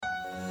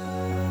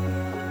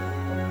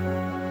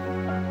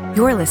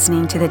You're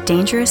listening to the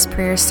Dangerous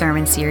Prayer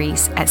Sermon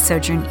Series at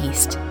Sojourn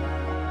East.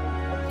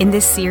 In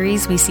this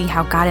series, we see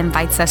how God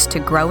invites us to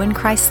grow in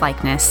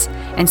Christ-likeness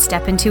and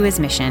step into His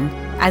mission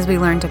as we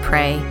learn to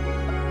pray,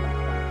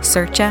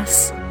 search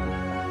us,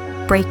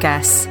 break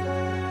us,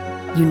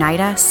 unite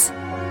us,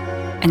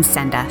 and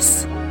send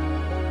us.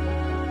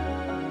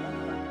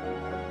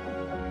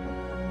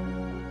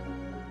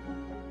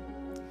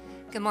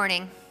 Good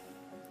morning.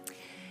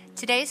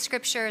 Today's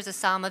scripture is a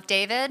Psalm of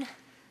David,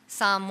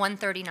 Psalm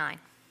 139.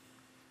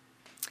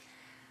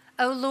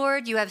 O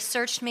Lord, you have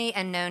searched me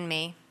and known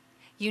me.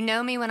 You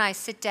know me when I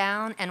sit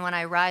down and when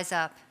I rise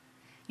up.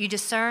 You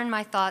discern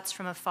my thoughts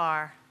from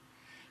afar.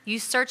 You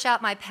search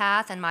out my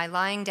path and my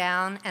lying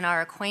down and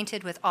are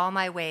acquainted with all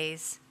my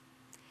ways.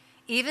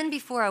 Even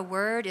before a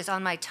word is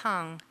on my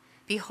tongue,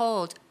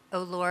 behold,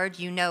 O Lord,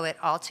 you know it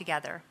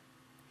altogether.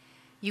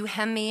 You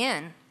hem me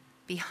in,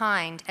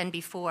 behind and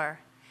before,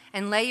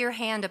 and lay your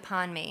hand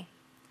upon me.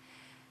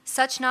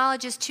 Such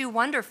knowledge is too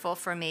wonderful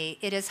for me.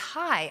 It is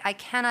high, I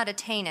cannot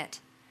attain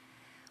it.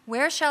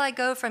 Where shall I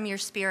go from your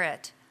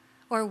spirit,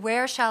 or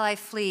where shall I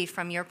flee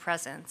from your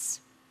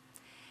presence?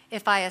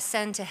 If I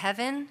ascend to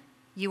heaven,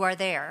 you are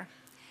there.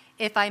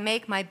 If I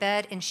make my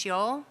bed in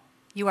Sheol,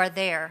 you are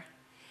there.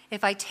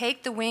 If I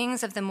take the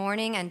wings of the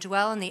morning and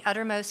dwell in the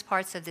uttermost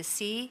parts of the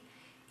sea,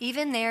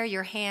 even there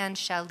your hand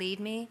shall lead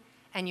me,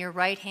 and your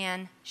right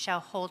hand shall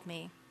hold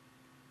me.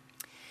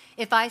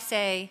 If I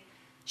say,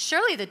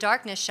 surely the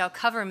darkness shall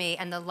cover me,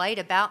 and the light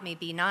about me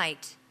be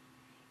night,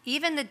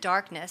 even the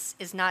darkness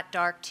is not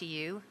dark to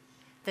you.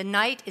 The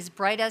night is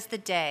bright as the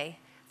day,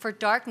 for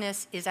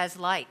darkness is as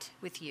light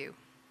with you.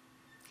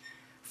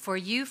 For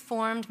you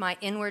formed my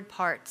inward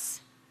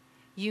parts.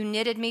 You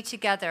knitted me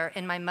together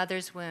in my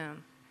mother's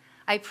womb.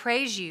 I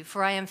praise you,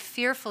 for I am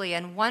fearfully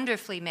and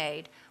wonderfully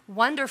made.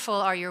 Wonderful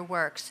are your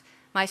works.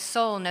 My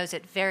soul knows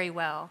it very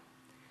well.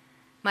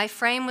 My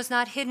frame was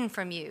not hidden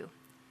from you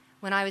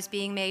when I was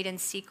being made in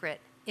secret,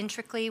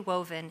 intricately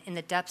woven in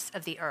the depths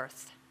of the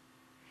earth.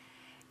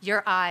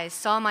 Your eyes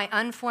saw my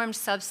unformed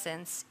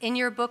substance. In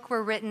your book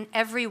were written,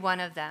 every one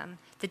of them,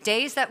 the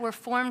days that were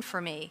formed for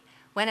me,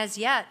 when as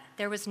yet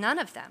there was none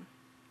of them.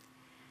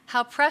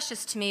 How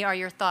precious to me are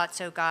your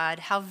thoughts, O God.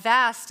 How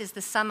vast is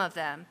the sum of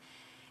them.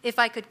 If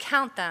I could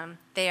count them,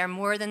 they are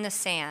more than the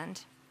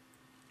sand.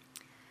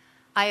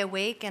 I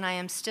awake and I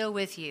am still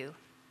with you.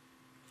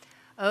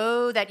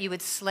 Oh, that you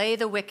would slay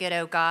the wicked,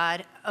 O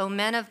God. O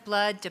men of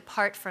blood,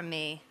 depart from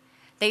me.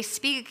 They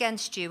speak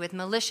against you with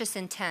malicious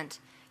intent.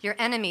 Your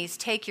enemies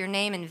take your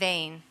name in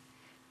vain.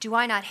 Do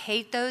I not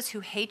hate those who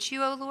hate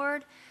you, O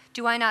Lord?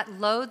 Do I not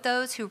loathe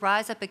those who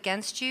rise up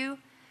against you?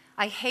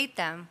 I hate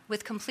them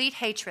with complete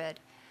hatred.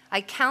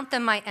 I count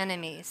them my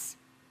enemies.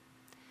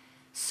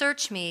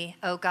 Search me,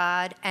 O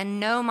God, and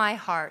know my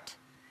heart.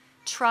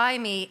 Try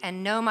me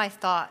and know my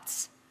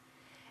thoughts.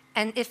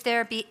 And if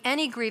there be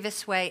any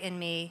grievous way in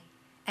me,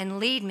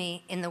 and lead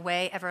me in the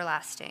way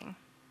everlasting.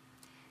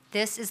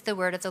 This is the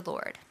word of the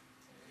Lord.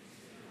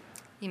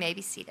 You may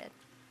be seated.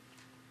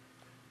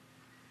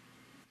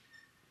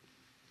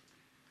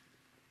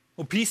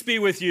 Well, peace be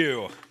with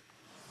you.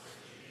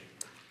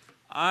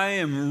 I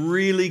am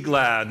really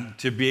glad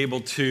to be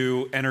able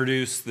to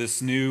introduce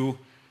this new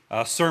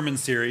sermon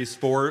series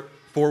for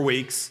 4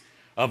 weeks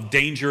of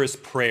dangerous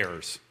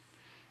prayers.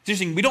 It's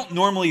interesting, we don't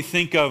normally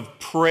think of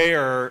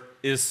prayer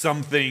as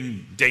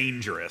something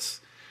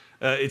dangerous.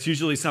 It's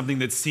usually something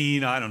that's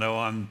seen,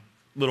 on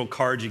little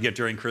cards you get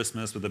during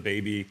Christmas with a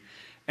baby.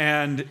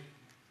 And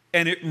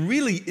it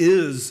really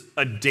is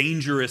a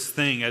dangerous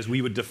thing as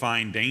we would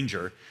define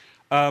danger.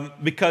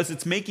 Because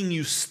it's making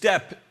you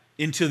step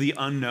into the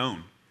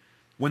unknown.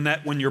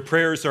 When your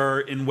prayers are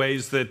in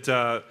ways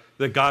that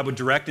God would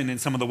direct, and in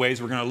some of the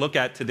ways we're going to look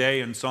at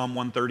today in Psalm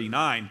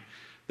 139,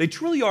 they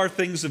truly are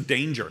things of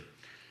danger.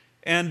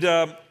 And,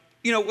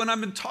 when I've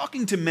been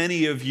talking to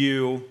many of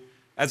you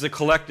as a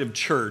collective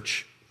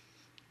church,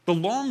 the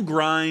long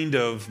grind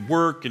of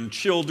work and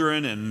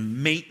children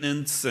and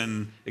maintenance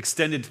and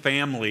extended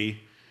family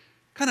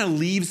kind of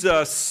leaves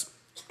us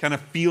kind of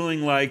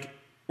feeling like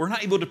we're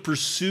not able to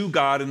pursue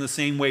God in the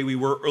same way we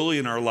were early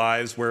in our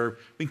lives, where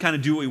we kind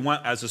of do what we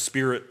want as the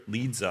Spirit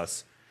leads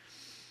us.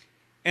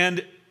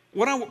 And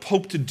what I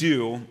hope to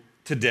do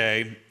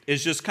today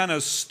is just kind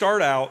of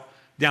start out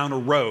down a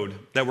road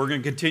that we're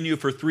going to continue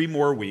for 3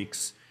 more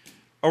weeks,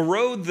 a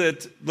road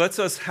that lets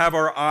us have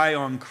our eye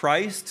on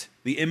Christ,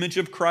 the image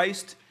of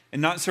Christ,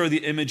 and not necessarily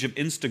the image of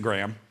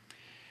Instagram,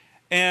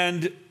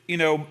 and,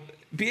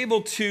 be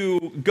able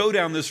to go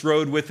down this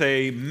road with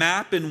a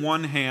map in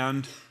one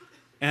hand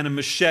and a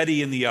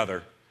machete in the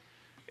other.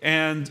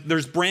 And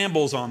there's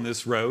brambles on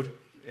this road,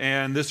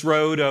 and this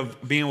road of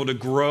being able to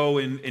grow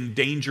in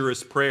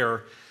dangerous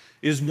prayer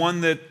is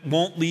one that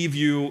won't leave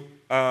you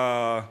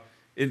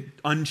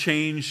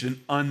unchanged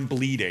and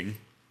unbleeding,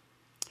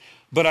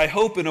 but I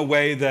hope in a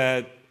way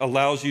that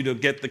allows you to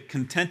get the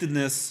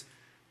contentedness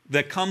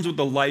that comes with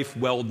the life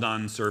well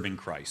done serving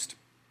Christ.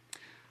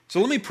 So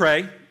let me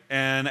pray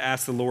and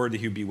ask the Lord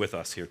that He be with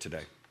us here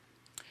today.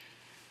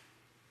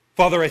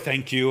 Father, I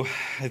thank you.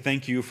 I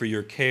thank you for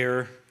your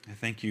care I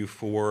thank you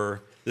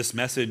for this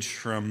message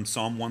from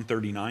Psalm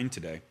 139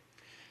 today.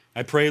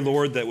 I pray,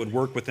 Lord, that would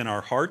work within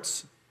our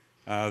hearts,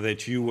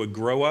 that you would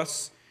grow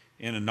us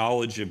in a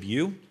knowledge of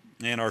you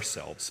and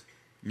ourselves.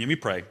 Let me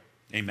pray.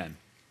 Amen.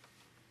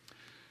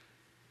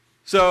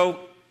 So,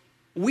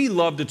 we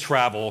love to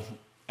travel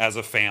as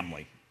a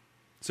family.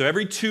 So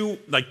every 2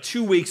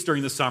 weeks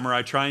during the summer,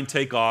 I try and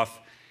take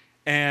off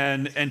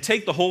and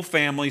take the whole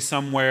family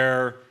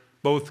somewhere,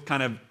 both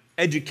kind of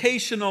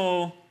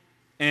educational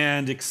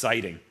and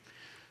exciting.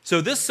 So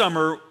this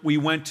summer, we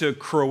went to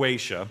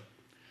Croatia,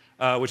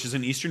 which is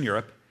in Eastern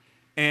Europe,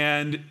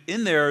 and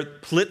in there,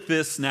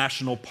 Plitvice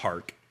National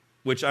Park,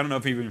 which I don't know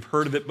if you've even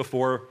heard of it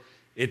before.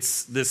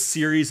 It's this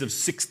series of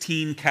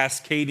 16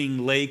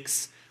 cascading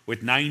lakes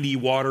with 90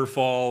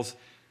 waterfalls.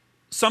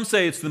 Some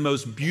say it's the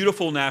most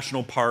beautiful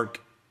national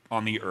park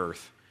on the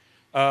earth.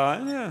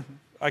 Yeah,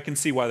 I can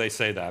see why they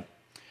say that.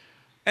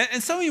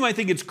 And some of you might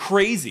think it's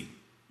crazy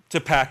to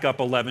pack up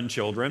 11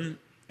 children,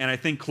 and I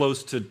think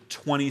close to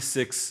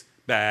 26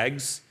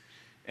 bags,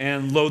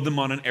 and load them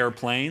on an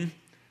airplane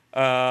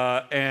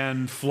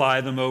and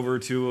fly them over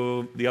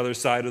to the other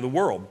side of the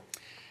world.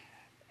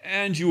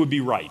 And you would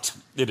be right.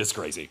 It is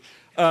crazy.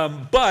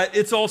 But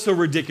it's also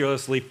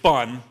ridiculously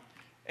fun.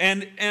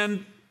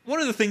 And one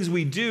of the things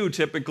we do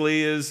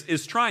typically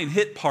is try and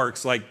hit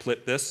parks like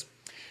Plitvice.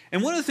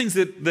 And one of the things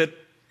that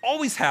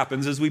always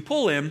happens is we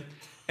pull in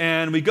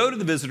and we go to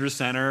the visitor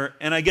center,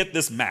 and I get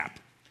this map.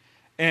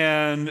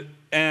 And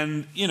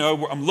you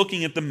know, I'm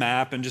looking at the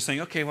map and just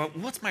saying, okay, well,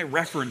 what's my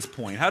reference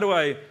point? How do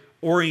I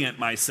orient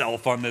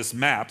myself on this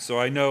map so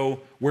I know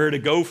where to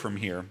go from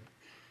here?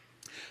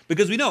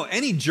 Because we know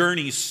any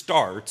journey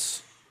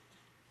starts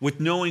with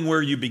knowing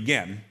where you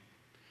begin.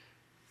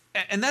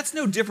 And that's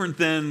no different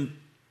than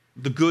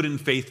the good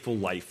and faithful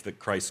life that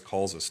Christ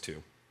calls us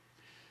to.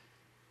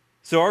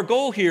 So our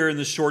goal here in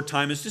this short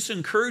time is just to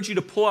encourage you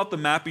to pull out the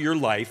map of your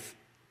life,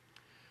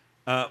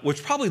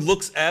 which probably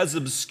looks as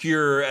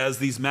obscure as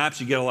these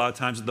maps you get a lot of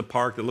times at the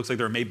park that looks like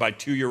they're made by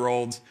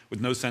 2-year-olds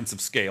with no sense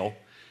of scale,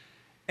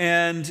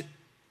 and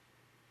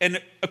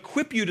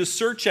equip you to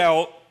search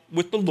out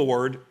with the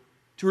Lord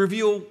to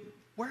reveal,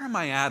 where am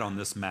I at on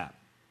this map?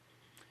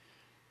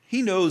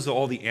 He knows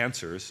all the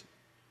answers,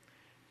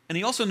 and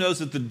he also knows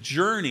that the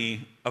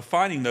journey of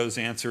finding those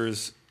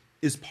answers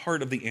is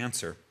part of the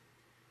answer.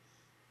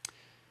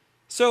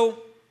 So,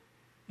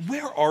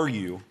 where are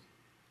you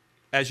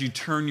as you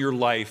turn your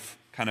life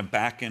kind of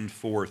back and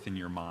forth in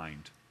your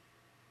mind?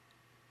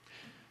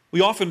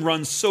 We often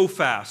run so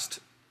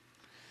fast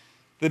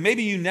that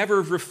maybe you never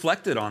have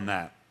reflected on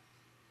that.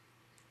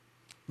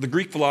 The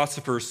Greek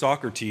philosopher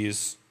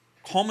Socrates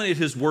culminated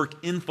his work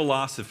in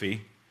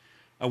philosophy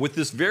with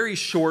this very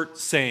short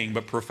saying,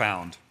 but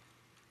profound.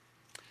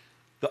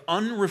 The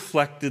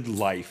unreflected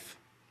life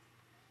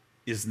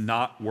is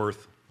not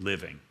worth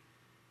living.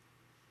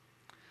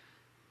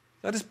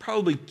 That is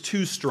probably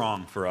too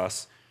strong for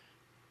us,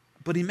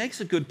 but he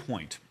makes a good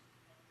point.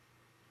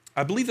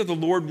 I believe that the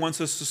Lord wants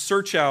us to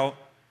search out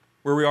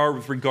where we are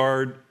with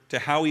regard to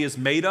how he has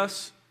made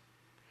us,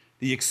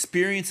 the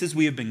experiences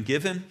we have been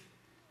given,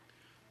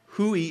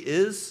 who he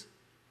is,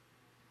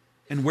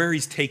 and where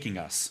he's taking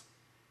us.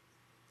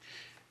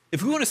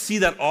 If we want to see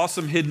that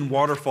awesome hidden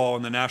waterfall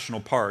in the national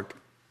park,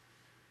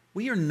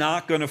 we are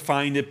not going to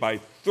find it by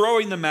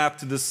throwing the map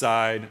to the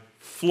side,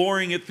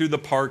 flooring it through the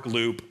park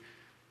loop.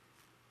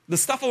 The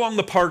stuff along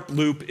the park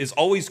loop is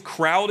always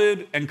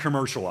crowded and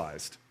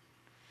commercialized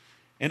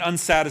and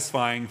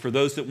unsatisfying for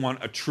those that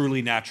want a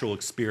truly natural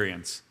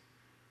experience.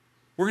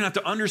 We're going to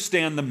have to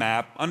understand the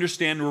map,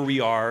 understand where we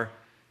are,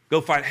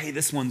 go find, hey,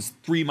 this one's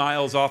 3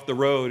 miles off the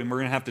road, and we're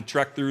going to have to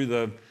trek through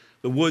the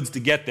woods to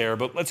get there,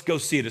 but let's go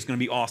see it. It's going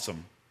to be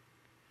awesome.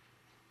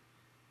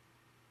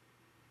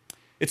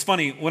 It's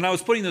funny, when I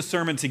was putting this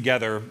sermon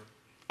together,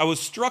 I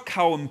was struck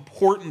how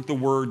important the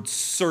word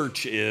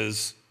search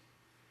is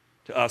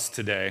to us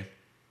today.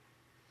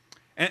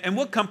 And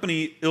what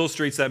company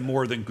illustrates that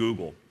more than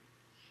Google?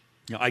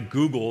 You know, I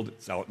Googled,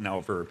 it's now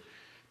a verb,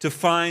 to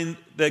find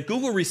that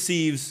Google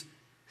receives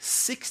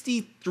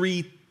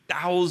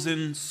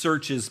 63,000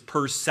 searches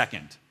per second.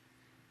 I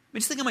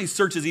mean, just think how many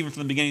searches even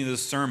from the beginning of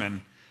this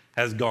sermon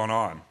has gone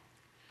on.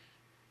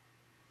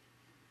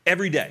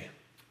 Every day.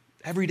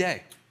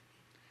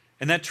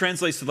 And that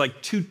translates to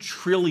like 2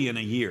 trillion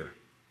a year.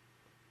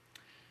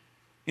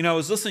 You know, I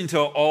was listening to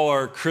all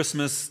our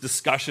Christmas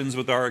discussions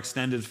with our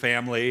extended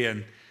family,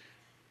 and,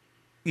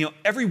 you know,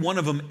 every one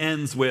of them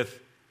ends with,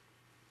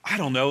 I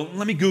don't know,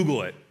 let me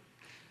Google it.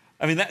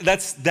 I mean,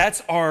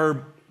 that's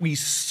our, we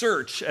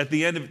search at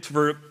the end of it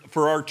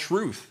for our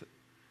truth.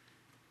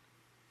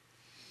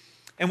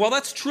 And while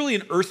that's truly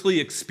an earthly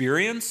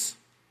experience,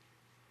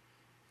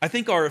 I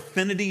think our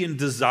affinity and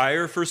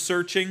desire for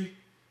searching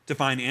to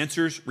find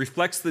answers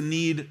reflects the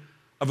need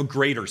of a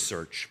greater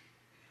search.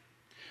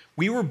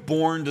 We were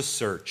born to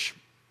search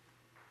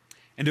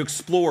and to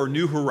explore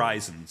new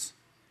horizons.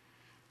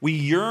 We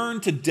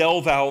yearn to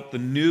delve out the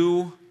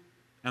new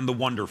and the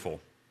wonderful.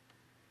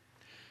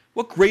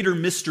 What greater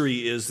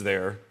mystery is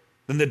there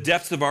than the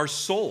depths of our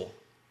soul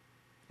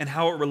and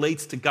how it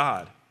relates to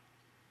God.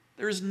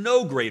 There is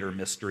no greater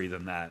mystery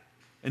than that,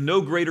 and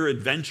no greater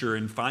adventure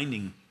in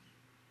finding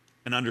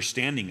an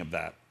understanding of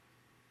that.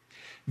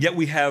 Yet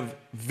we have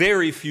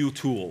very few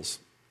tools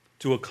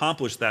to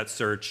accomplish that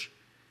search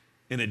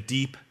in a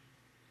deep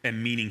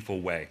and meaningful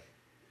way.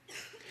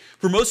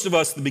 For most of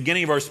us, the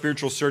beginning of our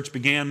spiritual search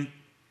began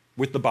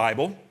with the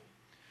Bible,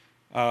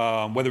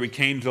 whether we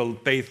came to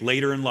faith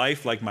later in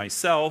life, like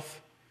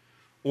myself,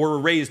 or were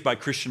raised by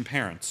Christian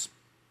parents.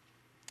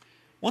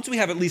 Once we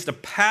have at least a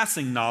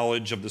passing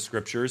knowledge of the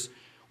Scriptures,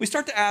 we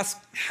start to ask,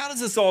 how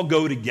does this all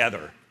go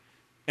together?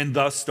 And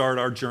thus start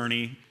our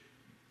journey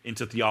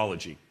into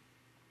theology.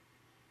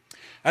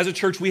 As a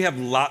church, we have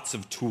lots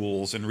of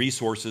tools and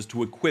resources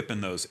to equip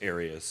in those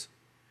areas,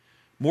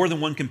 more than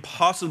one can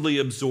possibly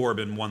absorb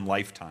in one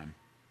lifetime.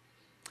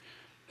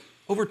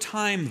 Over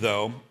time,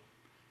 though,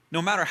 no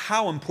matter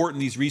how important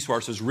these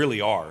resources really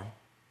are,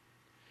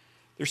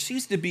 there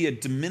seems to be a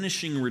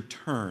diminishing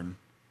return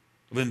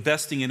of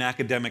investing in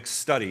academic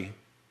study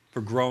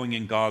for growing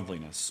in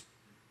godliness.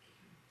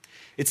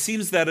 It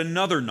seems that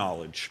another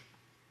knowledge,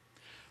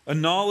 a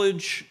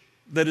knowledge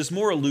that is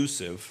more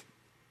elusive,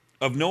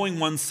 of knowing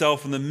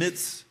oneself in the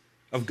midst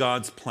of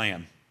God's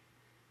plan.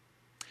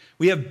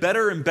 We have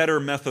better and better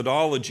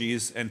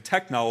methodologies and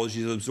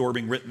technologies of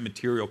absorbing written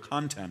material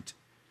content.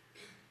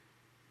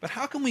 But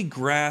how can we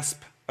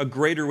grasp a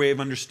greater way of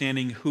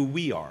understanding who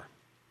we are,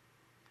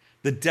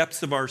 the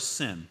depths of our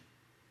sin,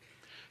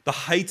 the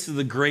heights of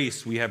the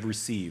grace we have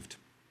received,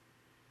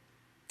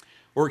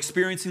 or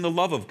experiencing the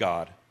love of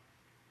God,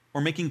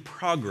 or making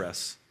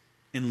progress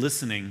in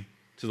listening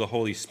to the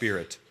Holy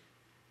Spirit?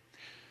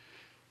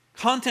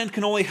 Content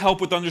can only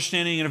help with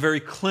understanding in a very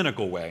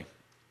clinical way,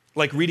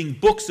 like reading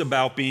books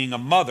about being a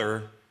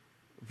mother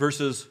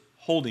versus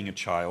holding a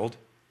child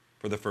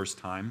for the first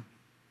time,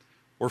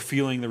 or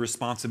feeling the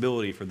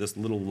responsibility for this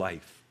little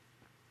life.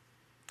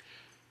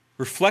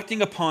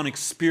 Reflecting upon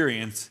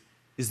experience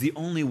is the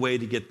only way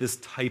to get this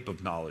type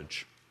of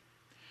knowledge.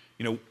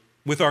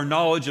 With our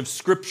knowledge of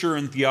Scripture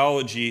and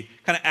theology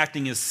kind of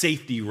acting as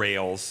safety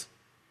rails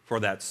for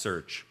that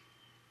search.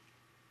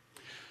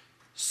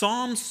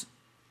 Psalms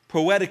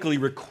poetically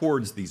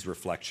records these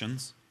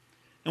reflections.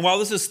 And while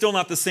this is still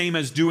not the same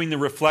as doing the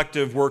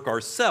reflective work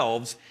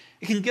ourselves,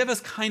 it can give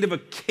us kind of a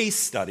case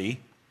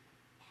study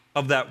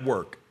of that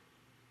work.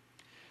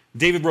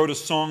 David wrote a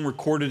song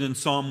recorded in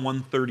Psalm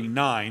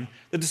 139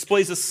 that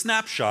displays a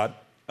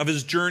snapshot of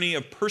his journey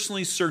of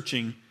personally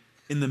searching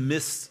in the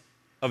midst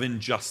of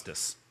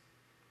injustice.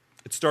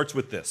 It starts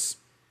with this: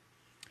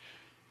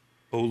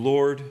 "O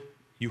Lord,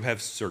 you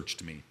have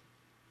searched me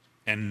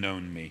and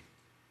known me.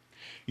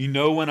 You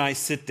know when I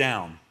sit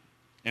down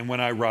and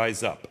when I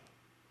rise up.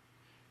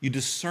 You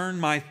discern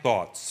my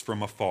thoughts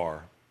from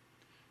afar.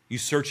 You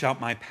search out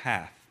my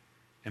path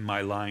and my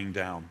lying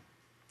down.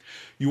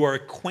 You are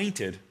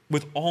acquainted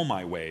with all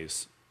my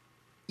ways,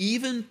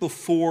 even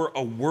before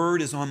a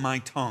word is on my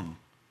tongue.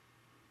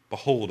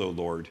 Behold, O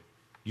Lord,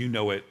 you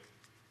know it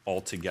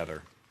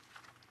altogether."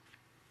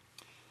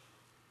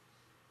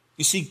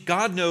 You see,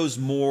 God knows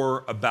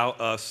more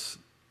about us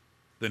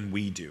than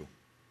we do.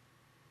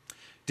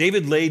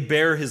 David laid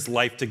bare his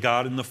life to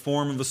God in the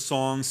form of a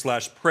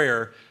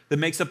song/prayer that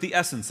makes up the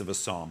essence of a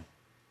psalm.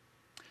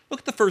 Look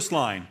at the first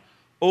line: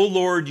 "O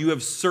Lord, you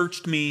have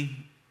searched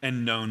me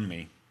and known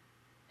me."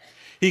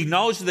 He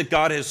acknowledges that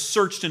God has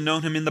searched and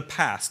known him in the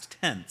past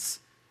tense,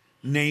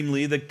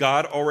 namely that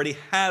God already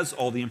has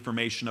all the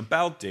information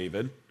about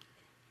David,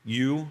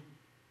 you,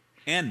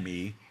 and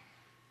me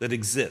that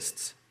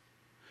exists.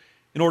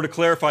 In order to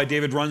clarify,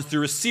 David runs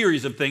through a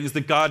series of things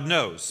that God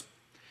knows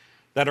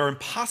that are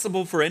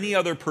impossible for any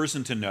other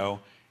person to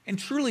know, and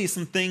truly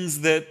some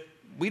things that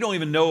we don't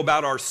even know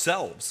about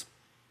ourselves.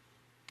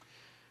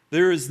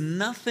 There is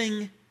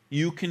nothing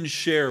you can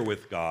share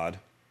with God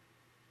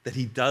that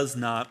he does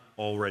not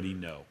already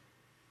know.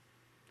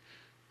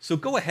 So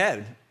go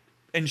ahead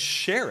and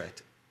share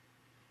it.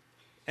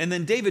 And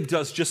then David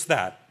does just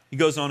that. He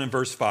goes on in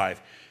verse 5.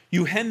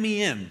 "You hem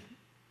me in,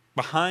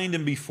 behind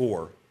and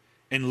before,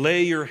 and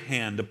lay your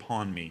hand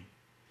upon me.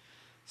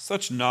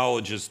 Such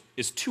knowledge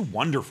is too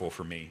wonderful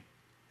for me.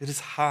 It is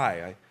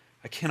high.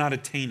 I cannot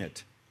attain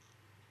it.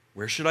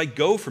 Where should I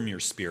go from your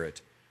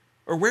spirit?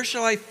 Or where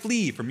shall I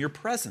flee from your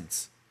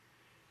presence?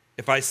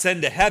 If I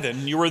ascend to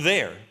heaven, you are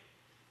there.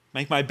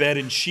 Make my bed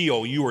in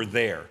Sheol, you are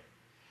there.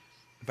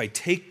 If I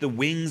take the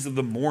wings of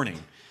the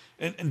morning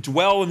and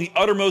dwell in the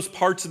uttermost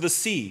parts of the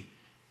sea,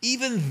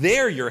 even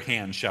there your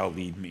hand shall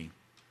lead me,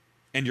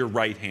 and your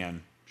right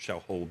hand shall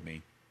hold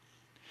me.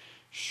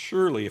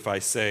 Surely if I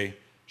say,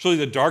 surely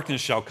the darkness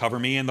shall cover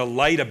me, and the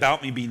light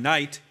about me be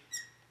night,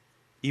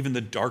 even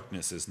the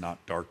darkness is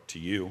not dark to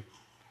you.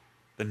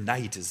 The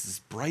night is as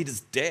bright as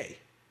day,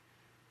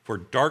 for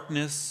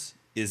darkness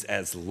is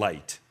as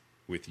light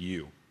with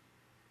you."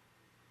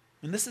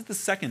 And this is the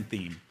second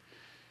theme,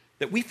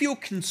 that we feel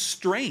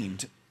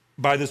constrained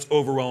by this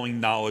overwhelming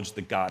knowledge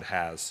that God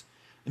has.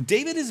 And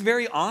David is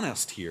very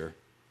honest here,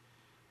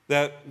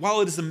 that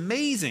while it is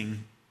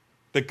amazing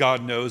that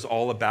God knows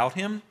all about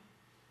him,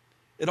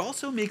 it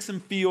also makes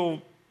him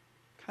feel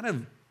kind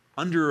of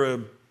under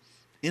an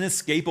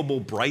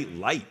inescapable bright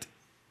light.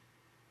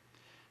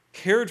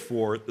 Cared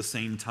for at the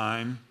same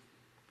time,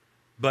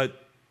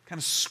 but kind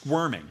of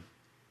squirming.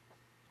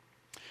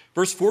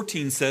 Verse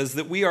 14 says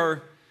that we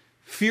are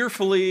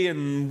fearfully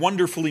and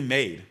wonderfully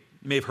made.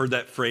 You may have heard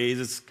that phrase.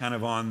 It's kind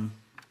of on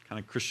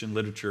Christian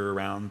literature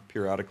around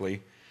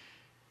periodically.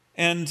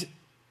 And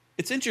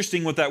it's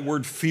interesting what that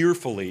word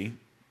fearfully,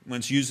 when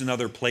it's used in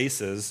other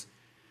places,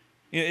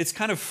 it's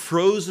kind of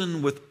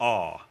frozen with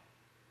awe.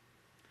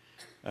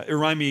 It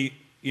reminded me,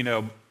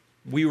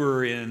 we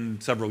were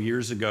several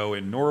years ago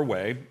in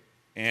Norway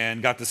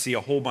and got to see a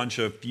whole bunch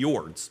of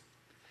fjords.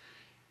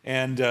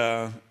 And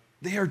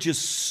they are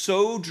just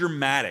so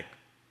dramatic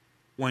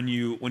when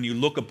you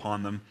look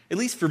upon them, at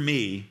least for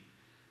me,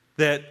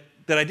 that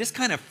I just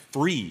kind of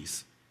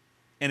freeze.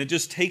 And it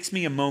just takes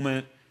me a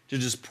moment to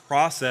just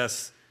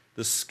process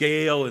the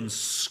scale and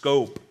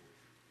scope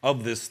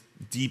of this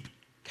deep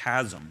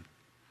chasm.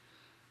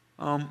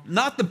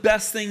 Not the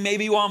best thing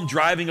maybe while I'm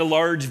driving a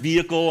large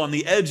vehicle on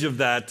the edge of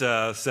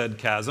that said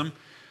chasm,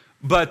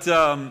 but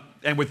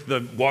and with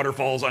the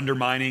waterfalls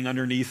undermining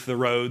underneath the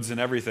roads and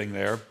everything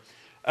there.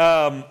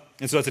 And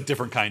so that's a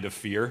different kind of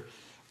fear,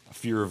 a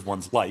fear of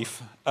one's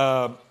life.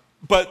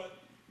 But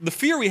the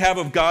fear we have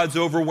of God's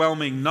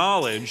overwhelming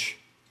knowledge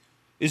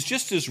is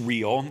just as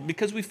real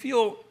because we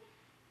feel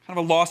kind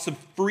of a loss of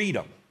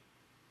freedom.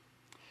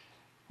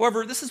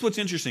 However, this is what's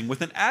interesting.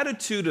 With an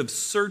attitude of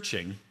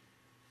searching,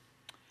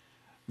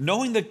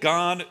 knowing that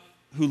God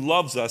who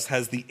loves us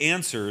has the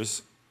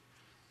answers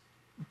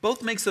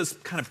both makes us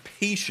kind of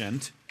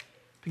patient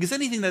because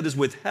anything that is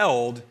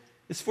withheld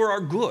is for our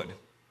good.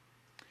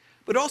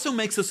 But it also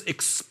makes us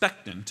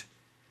expectant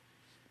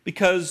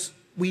because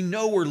we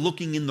know we're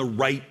looking in the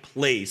right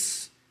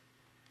place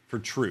for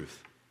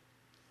truth.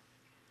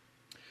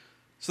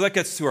 So that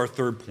gets to our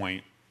third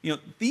point.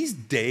 These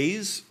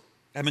days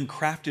have been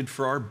crafted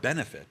for our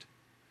benefit.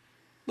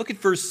 Look at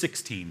verse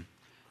 16.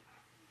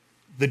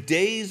 The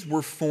days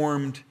were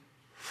formed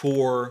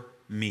for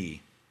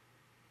me.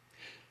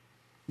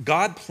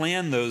 God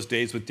planned those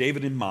days with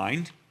David in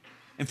mind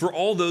and for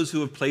all those who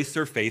have placed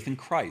their faith in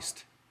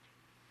Christ.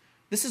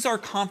 This is our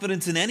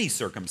confidence in any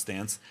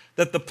circumstance,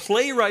 that the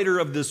playwriter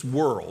of this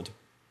world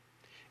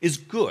is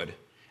good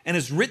and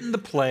has written the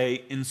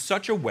play in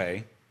such a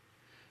way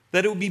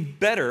that it would be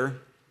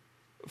better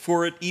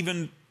for it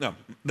even when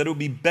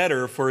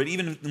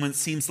it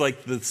seems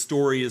like the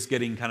story is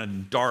getting kind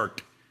of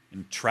dark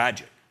and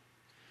tragic.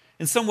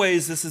 In some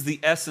ways, this is the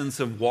essence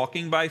of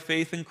walking by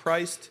faith in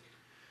Christ.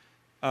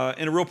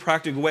 In a real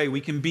practical way,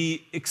 we can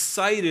be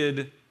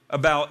excited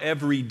about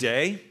every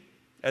day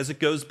as it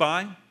goes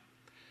by,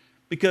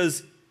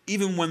 because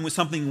even when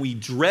something we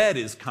dread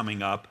is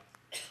coming up,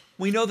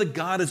 we know that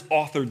God has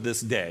authored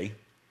this day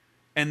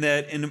and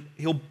that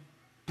He'll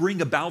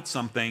bring about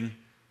something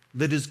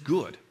that is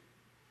good.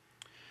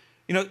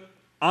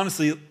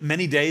 Honestly,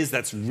 many days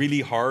that's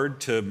really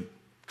hard to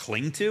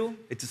cling to.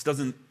 It just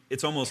doesn't,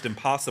 it's almost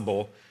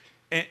impossible.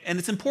 And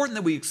it's important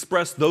that we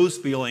express those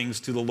feelings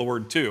to the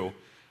Lord too.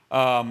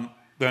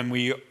 When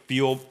we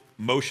feel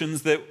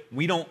emotions that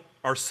we don't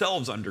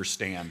ourselves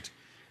understand.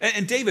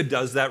 And David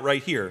does that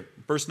right here,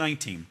 verse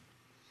 19.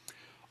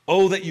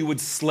 Oh, that you would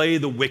slay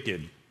the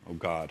wicked, O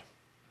God.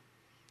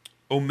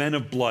 O men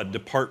of blood,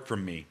 depart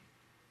from me.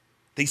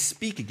 They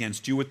speak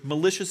against you with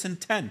malicious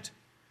intent.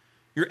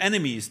 Your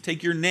enemies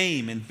take your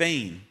name in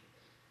vain.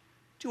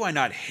 Do I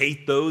not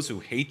hate those who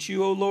hate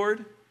you, O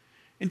Lord?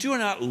 And do I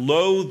not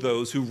loathe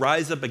those who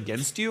rise up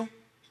against you?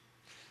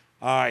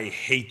 I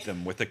hate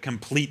them with a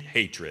complete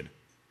hatred.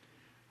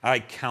 I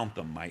count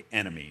them my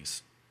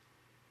enemies.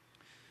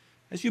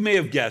 As you may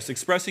have guessed,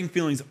 expressing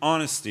feelings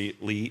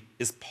honestly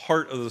is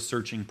part of the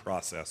searching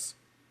process.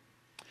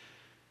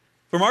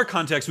 From our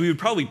context, we would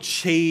probably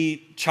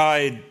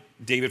chide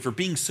David for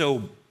being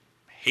so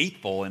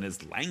hateful in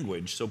his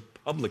language so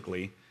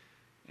publicly,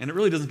 and it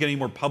really doesn't get any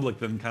more public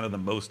than kind of the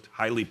most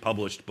highly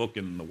published book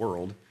in the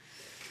world.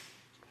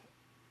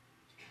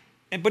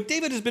 But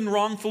David has been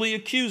wrongfully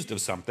accused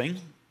of something.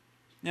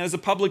 Now, as a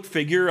public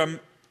figure,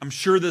 I'm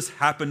sure this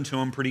happened to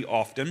him pretty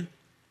often.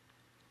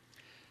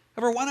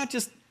 However, why not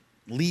just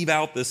leave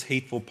out this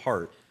hateful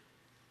part?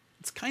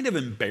 It's kind of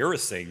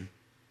embarrassing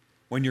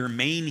when your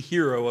main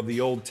hero of the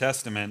Old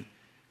Testament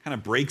kind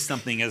of breaks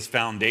something as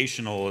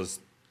foundational as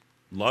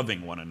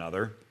loving one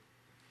another.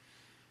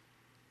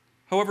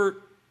 However,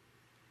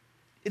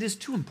 it is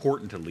too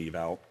important to leave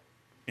out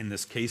in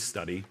this case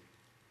study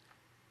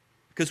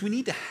because we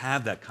need to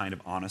have that kind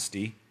of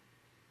honesty.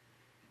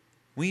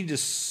 We need to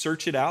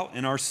search it out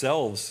in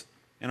ourselves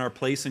and our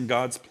place in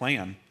God's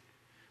plan.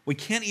 We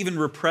can't even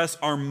repress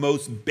our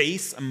most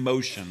base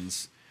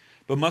emotions,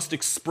 but must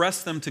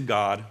express them to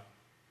God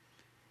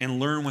and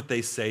learn what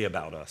they say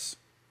about us.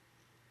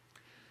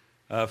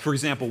 For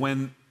example,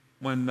 when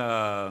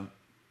Tani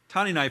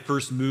and I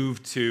first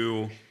moved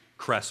to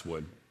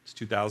Crestwood, it's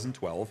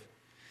 2012,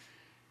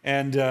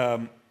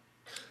 and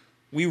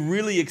we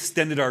really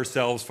extended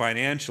ourselves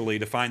financially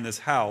to find this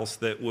house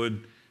that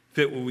would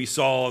fit what we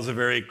saw as a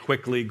very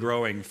quickly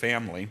growing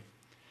family.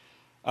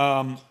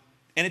 And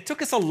it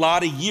took us a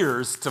lot of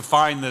years to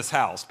find this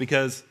house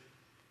because,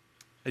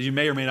 as you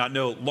may or may not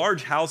know,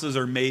 large houses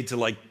are made to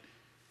like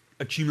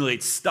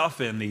accumulate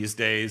stuff in these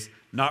days,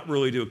 not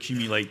really to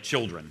accumulate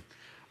children.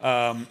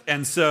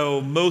 And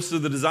so most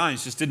of the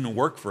designs just didn't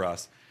work for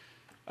us.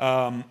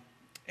 And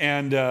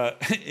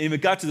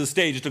it got to the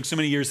stage, it took so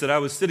many years that I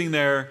was sitting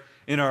there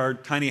in our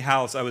tiny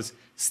house. I was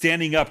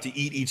standing up to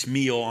eat each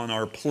meal on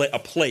a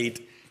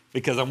plate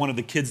because I wanted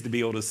the kids to be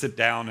able to sit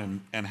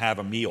down and have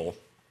a meal.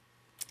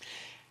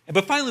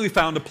 But finally we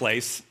found a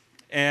place,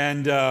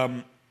 and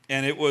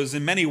it was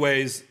in many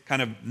ways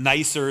kind of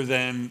nicer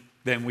than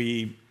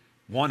we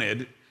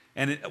wanted.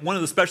 And one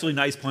of the especially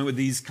nice points with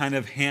these kind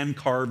of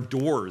hand-carved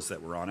doors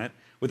that were on it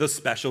with a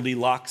specialty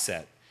lock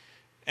set.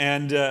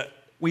 And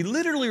we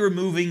literally were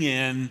moving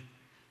in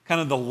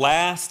kind of the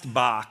last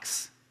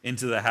box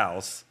into the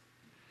house.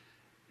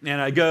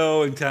 And I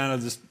go and kind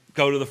of just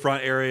go to the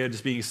front area,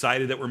 just being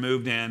excited that we're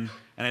moved in.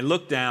 And I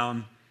look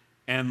down,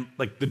 and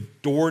like the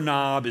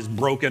doorknob is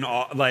broken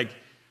off, like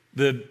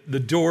the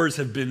doors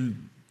have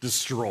been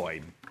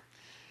destroyed,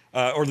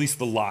 or at least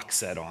the lock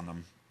set on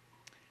them.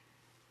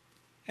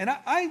 And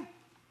I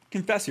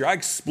confess here, I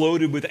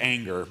exploded with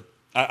anger.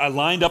 I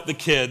lined up the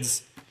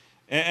kids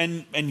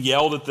and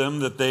yelled at them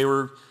that they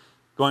were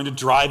going to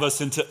drive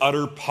us into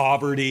utter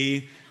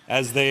poverty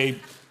as they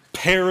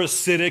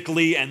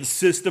parasitically and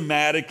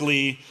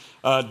systematically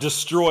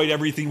destroyed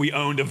everything we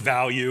owned of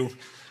value.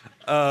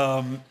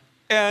 And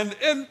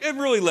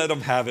really let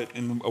them have it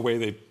in a way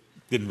they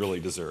didn't really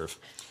deserve.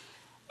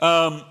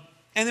 And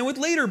then with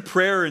later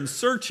prayer and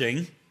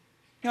searching,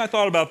 I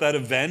thought about that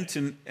event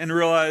and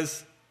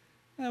realized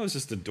that was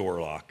just a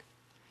door lock.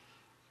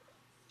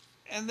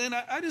 And then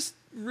I just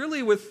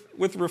really,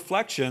 with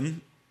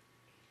reflection,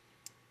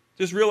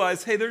 just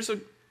realized, hey, there's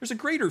a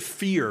greater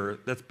fear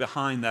that's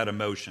behind that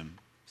emotion.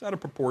 It's out of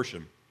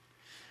proportion.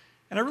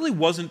 And I really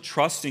wasn't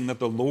trusting that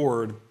the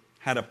Lord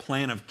had a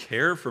plan of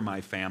care for my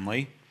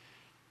family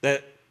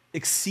that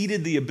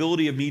exceeded the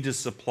ability of me to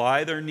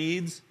supply their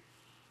needs,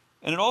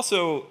 and it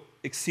also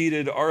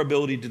exceeded our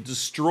ability to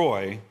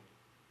destroy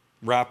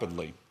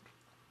rapidly.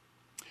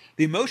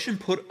 The emotion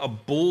put a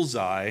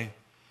bullseye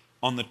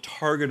on the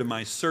target of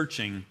my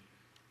searching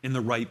in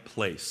the right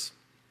place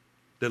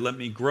that let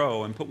me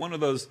grow and put one of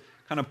those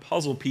kind of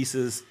puzzle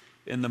pieces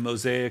in the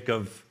mosaic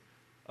of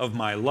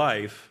my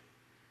life,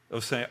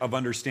 of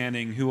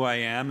understanding who I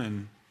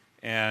am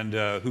and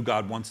who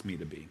God wants me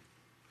to be.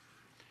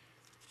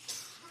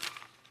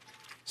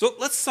 So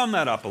let's sum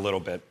that up a little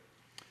bit.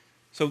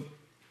 So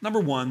number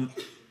one,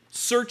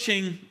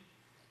 searching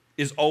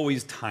is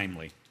always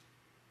timely.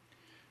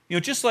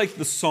 Just like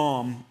the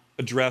psalm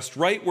addressed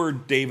right where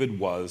David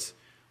was,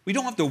 we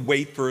don't have to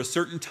wait for a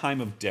certain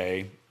time of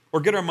day or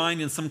get our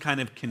mind in some kind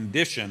of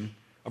condition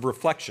of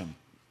reflection.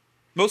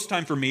 Most of the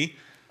time for me,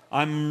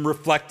 I'm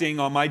reflecting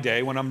on my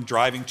day when I'm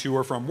driving to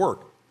or from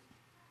work.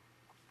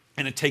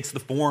 And it takes the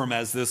form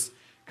as this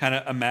kind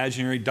of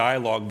imaginary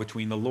dialogue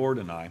between the Lord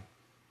and I.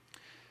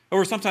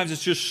 Or sometimes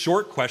it's just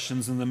short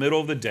questions in the middle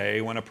of the day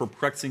when a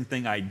perplexing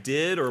thing I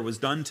did or was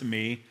done to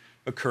me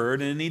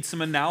occurred and it needs some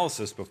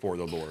analysis before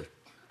the Lord.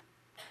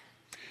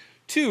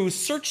 2,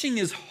 searching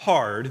is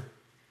hard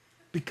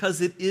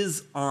because it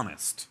is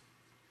honest.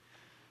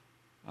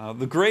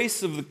 The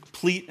grace of the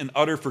complete and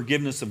utter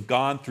forgiveness of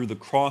God through the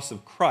cross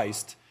of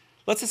Christ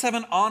lets us have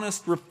an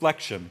honest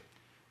reflection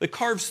that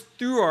carves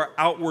through our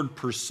outward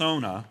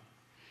persona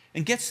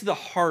and gets to the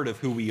heart of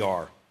who we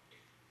are.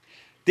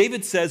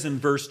 David says in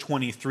verse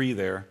 23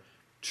 there,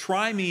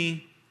 "Try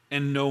me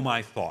and know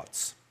my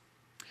thoughts."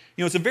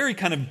 It's a very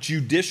kind of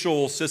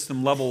judicial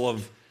system level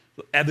of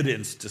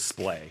evidence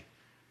display.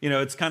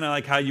 It's kind of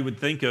like how you would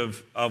think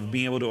of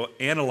being able to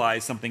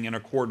analyze something in a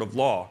court of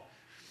law.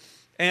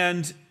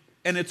 And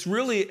it's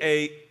really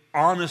a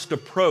honest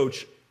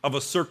approach of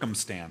a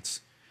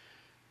circumstance.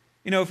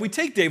 If we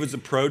take David's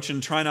approach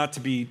and try not to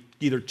be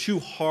either too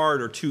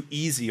hard or too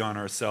easy on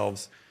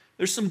ourselves,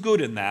 there's some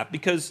good in that,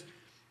 because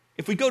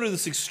if we go to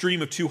this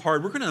extreme of too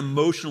hard, we're going to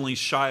emotionally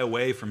shy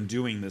away from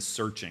doing this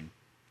searching.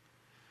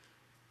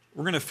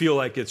 We're going to feel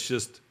like it's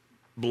just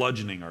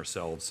bludgeoning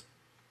ourselves.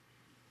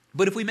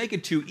 But if we make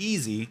it too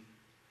easy,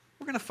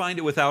 we're going to find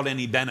it without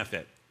any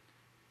benefit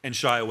and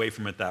shy away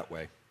from it that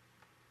way.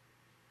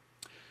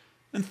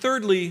 And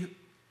thirdly,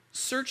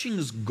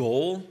 searching's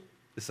goal,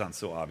 this sounds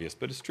so obvious,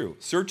 but it's true.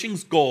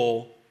 Searching's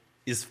goal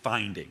is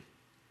finding.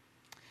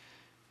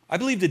 I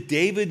believe that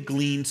David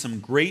gleaned some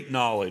great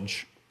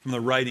knowledge from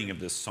the writing of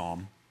this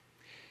psalm.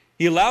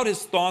 He allowed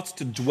his thoughts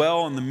to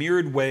dwell on the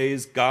myriad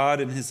ways God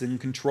is in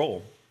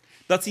control.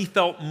 Thus, he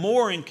felt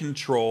more in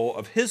control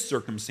of his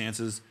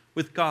circumstances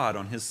with God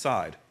on his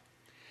side.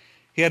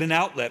 He had an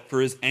outlet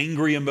for his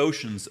angry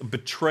emotions of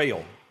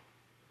betrayal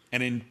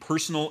and in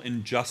personal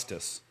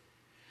injustice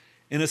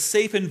in a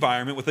safe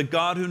environment with a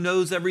God who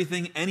knows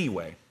everything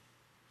anyway.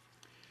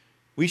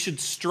 We should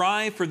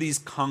strive for these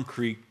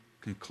concrete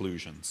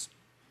conclusions.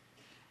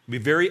 It would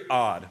be very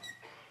odd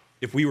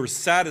if we were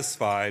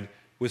satisfied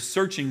with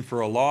searching for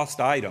a lost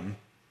item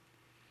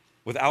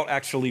without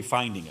actually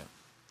finding it.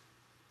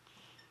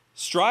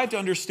 Strive to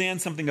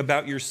understand something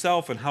about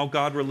yourself and how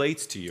God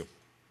relates to you.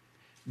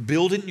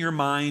 Build it in your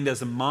mind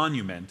as a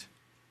monument,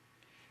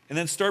 and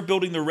then start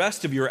building the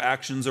rest of your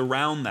actions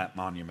around that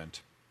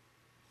monument.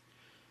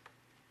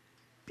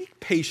 Be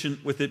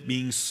patient with it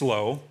being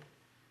slow,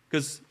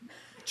 because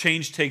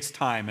change takes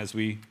time, as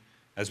we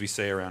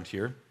say around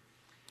here.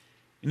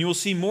 And you will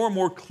see more and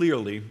more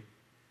clearly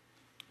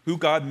who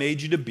God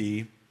made you to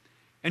be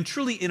and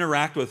truly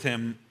interact with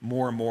him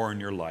more and more in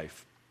your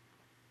life.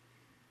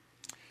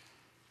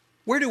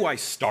 Where do I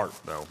start,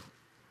 though?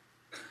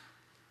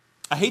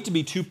 I hate to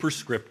be too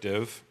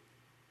prescriptive,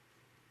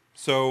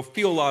 so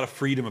feel a lot of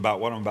freedom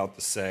about what I'm about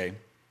to say.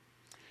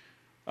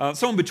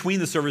 Someone between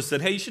the service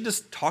said, hey, you should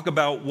just talk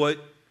about what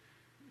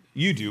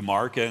you do,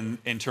 Mark, and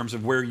in terms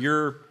of where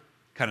you're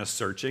kind of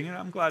searching, and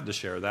I'm glad to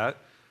share that.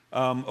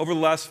 Over the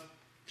last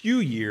few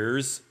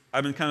years,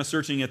 I've been kind of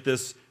searching at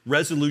this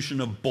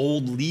resolution of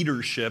bold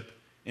leadership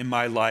in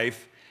my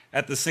life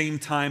at the same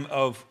time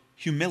of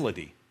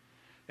humility.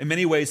 In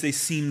many ways, they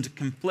seemed to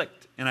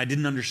conflict, and I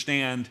didn't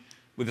understand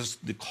with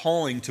the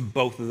calling to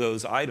both of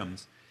those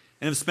items.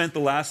 And I've spent the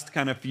last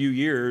kind of few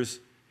years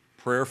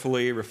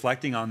prayerfully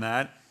reflecting on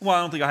that. Well, I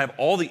don't think I have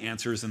all the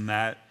answers in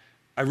that.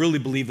 I really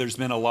believe there's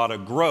been a lot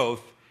of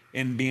growth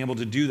in being able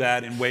to do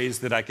that in ways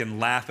that I can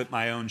laugh at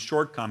my own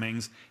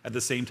shortcomings at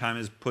the same time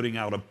as putting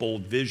out a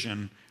bold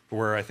vision for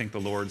where I think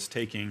the Lord's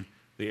taking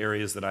the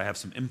areas that I have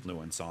some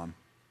influence on.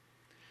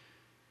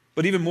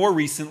 But even more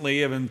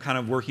recently, I've been kind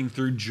of working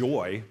through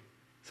joy,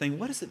 saying,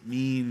 what does it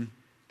mean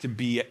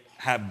to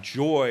have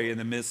joy in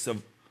the midst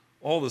of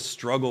all the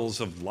struggles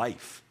of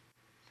life?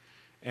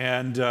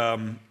 And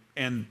I'm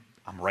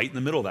right in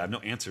the middle of that. I have no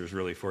answers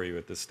really for you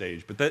at this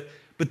stage.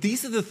 But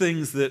these are the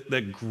things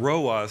that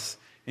grow us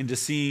into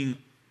seeing,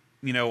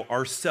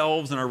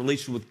 ourselves and our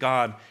relationship with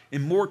God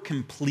in more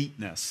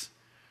completeness.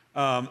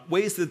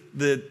 Ways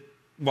that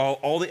while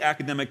all the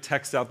academic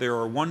texts out there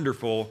are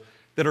wonderful,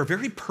 that are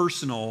very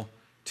personal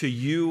to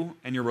you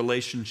and your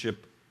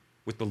relationship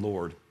with the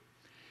Lord.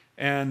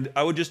 And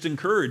I would just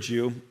encourage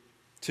you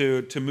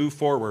to move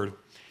forward.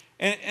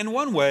 And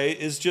one way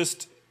is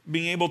just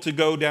being able to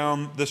go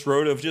down this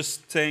road of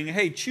just saying,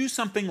 hey, choose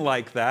something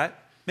like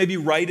that. Maybe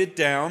write it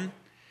down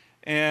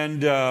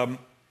and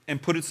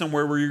put it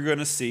somewhere where you're going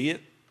to see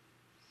it.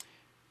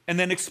 And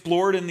then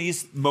explore it in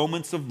these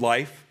moments of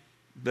life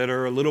that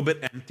are a little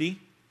bit empty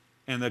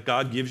and that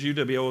God gives you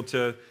to be able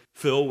to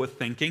fill with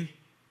thinking.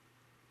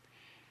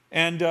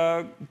 And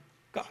God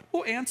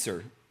will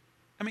answer.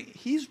 I mean,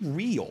 he's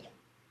real.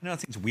 I know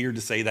it seems weird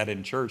to say that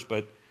in church,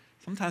 but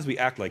sometimes we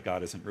act like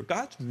God isn't real.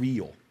 God's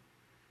real,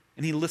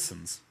 and he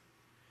listens.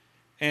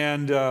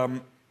 And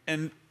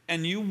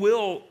you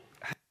will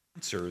have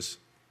answers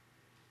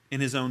in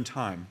his own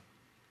time.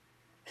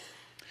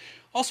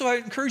 Also, I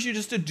encourage you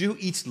just to do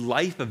each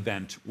life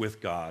event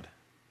with God.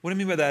 What I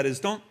mean by that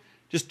is don't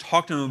just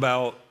talk to him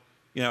about,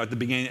 at the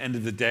beginning and end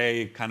of the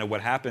day, kind of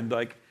what happened.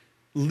 Like,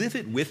 live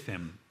it with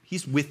him.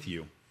 He's with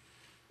you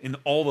in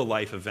all the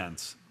life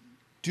events.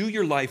 Do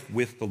your life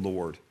with the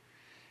Lord.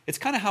 It's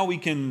kind of how we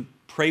can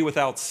pray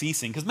without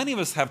ceasing, because many of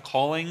us have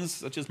callings,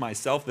 such as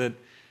myself, that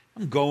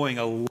I'm going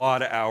a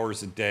lot of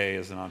hours a day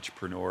as an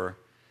entrepreneur.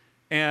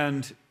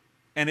 And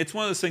it's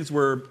one of those things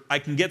where I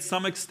can get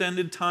some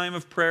extended time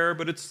of prayer,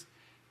 but it's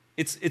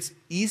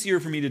easier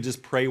for me to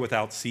just pray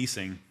without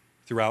ceasing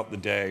throughout the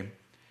day.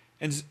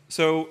 And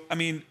so,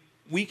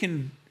 we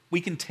can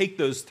take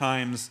those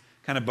times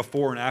kind of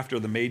before and after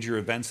the major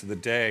events of the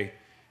day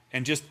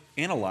and just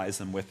analyze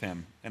them with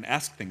him and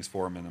ask things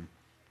for him in them.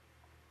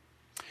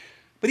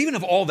 But even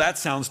if all that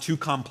sounds too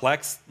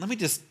complex, let me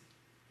just,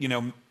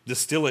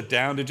 distill it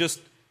down to just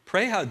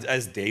pray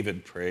as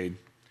David prayed.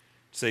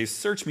 Say,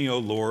 search me, O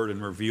Lord,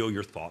 and reveal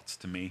your thoughts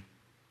to me.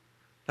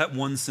 That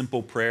one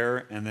simple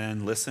prayer and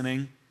then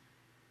listening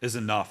is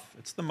enough.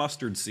 It's the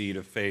mustard seed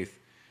of faith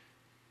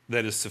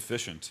that is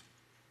sufficient.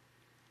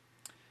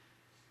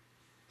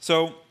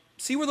 So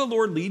see where the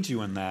Lord leads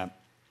you in that.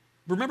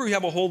 Remember, you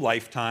have a whole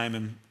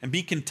lifetime, and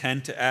be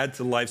content to add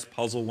to life's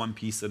puzzle one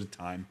piece at a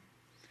time.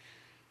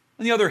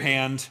 On the other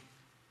hand,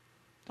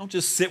 don't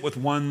just sit with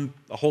a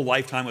whole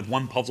lifetime with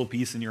one puzzle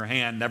piece in your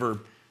hand, never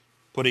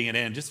putting it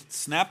in. Just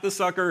snap the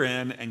sucker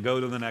in and go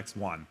to the next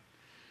one.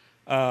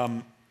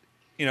 I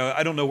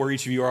don't know where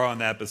each of you are on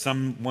that, but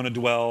some want to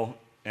dwell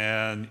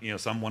and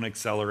some want to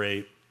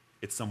accelerate.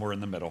 It's somewhere in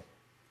the middle.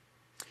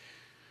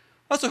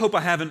 I also hope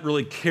I haven't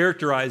really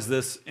characterized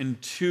this in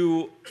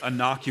too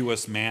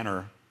innocuous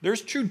manner.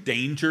 There's true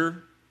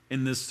danger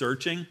in this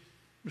searching. I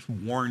just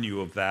warn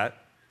you of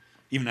that,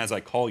 even as I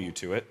call you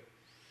to it.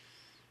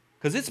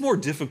 Because it's more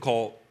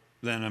difficult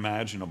than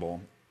imaginable.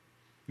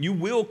 You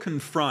will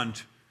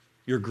confront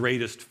your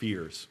greatest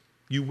fears.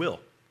 You will.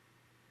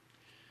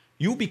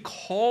 You will be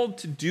called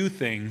to do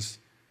things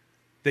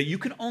that you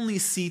can only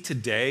see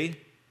today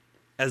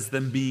as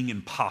them being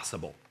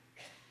impossible.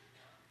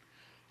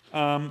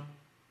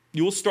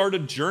 You will start a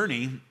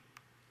journey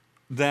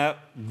that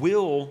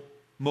will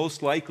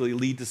most likely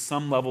lead to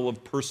some level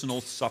of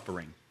personal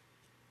suffering.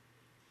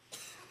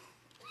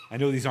 I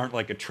know these aren't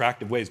like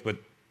attractive ways, but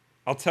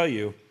I'll tell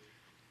you,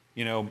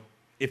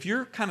 if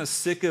you're kind of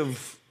sick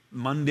of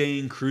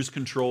mundane cruise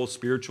control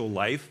spiritual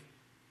life,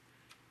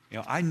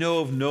 I know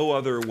of no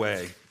other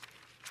way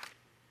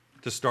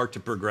to start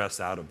to progress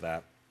out of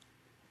that.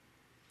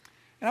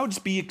 And I would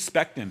just be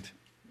expectant.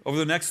 Over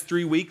the next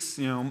 3 weeks,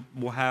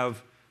 we'll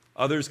have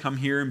others come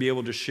here and be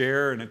able to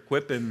share and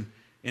equip in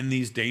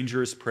these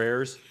dangerous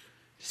prayers.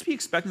 Just be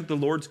expectant the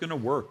Lord's going to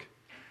work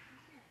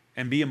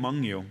and be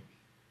among you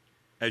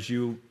as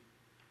you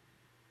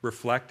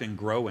reflect and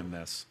grow in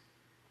this.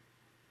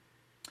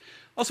 I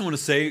also want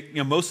to say,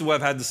 most of what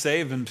I've had to say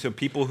have been to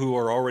people who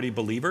are already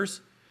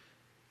believers,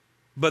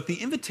 but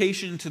the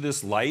invitation to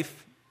this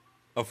life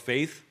of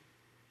faith,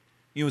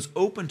 is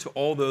open to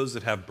all those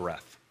that have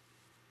breath.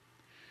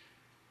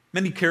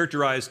 Many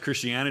characterize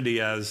Christianity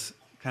as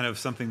kind of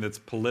something that's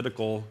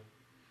political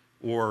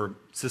or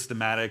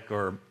systematic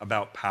or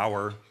about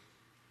power,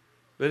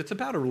 but it's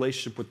about a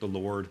relationship with the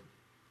Lord.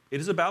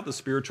 It is about the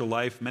spiritual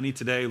life. Many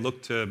today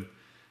look to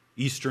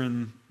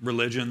Eastern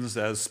religions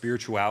as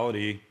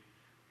spirituality,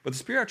 but the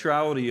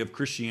spirituality of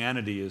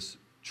Christianity is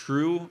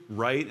true,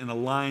 right, and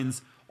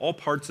aligns all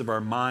parts of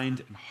our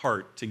mind and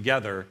heart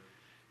together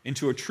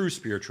into a true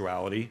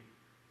spirituality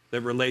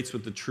that relates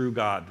with the true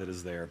God that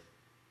is there.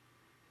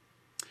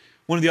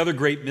 One of the other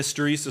great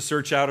mysteries to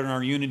search out in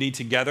our unity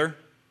together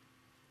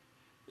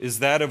is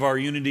that of our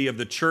unity of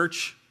the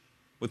church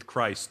with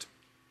Christ.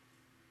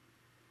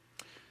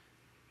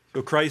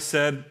 So Christ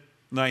said,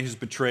 the night he was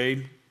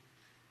betrayed,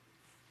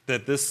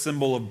 that this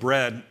symbol of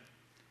bread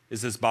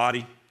is his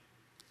body,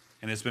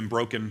 and it's been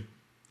broken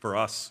for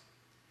us.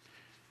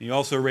 He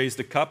also raised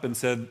a cup and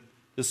said,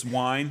 this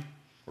wine,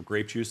 or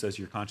grape juice as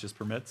your conscience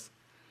permits,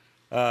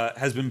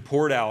 has been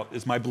poured out,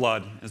 is my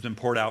blood, has been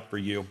poured out for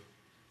you.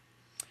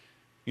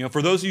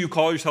 For those of you who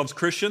call yourselves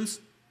Christians,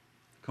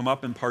 come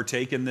up and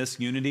partake in this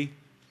unity.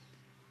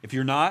 If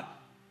you're not,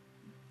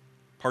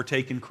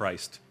 partake in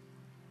Christ.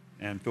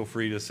 And feel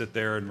free to sit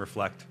there and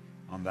reflect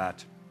on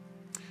that.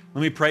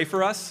 Let me pray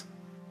for us,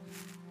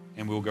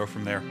 and we'll go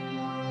from there.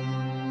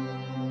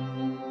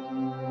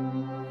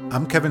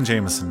 I'm Kevin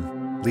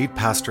Jameson, lead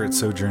pastor at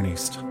Sojourn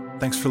East.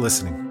 Thanks for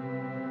listening.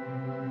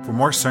 For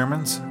more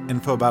sermons,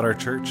 info about our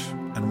church,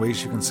 and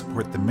ways you can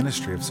support the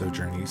ministry of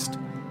Sojourn East,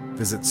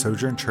 visit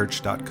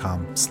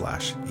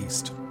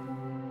sojournchurch.com/east.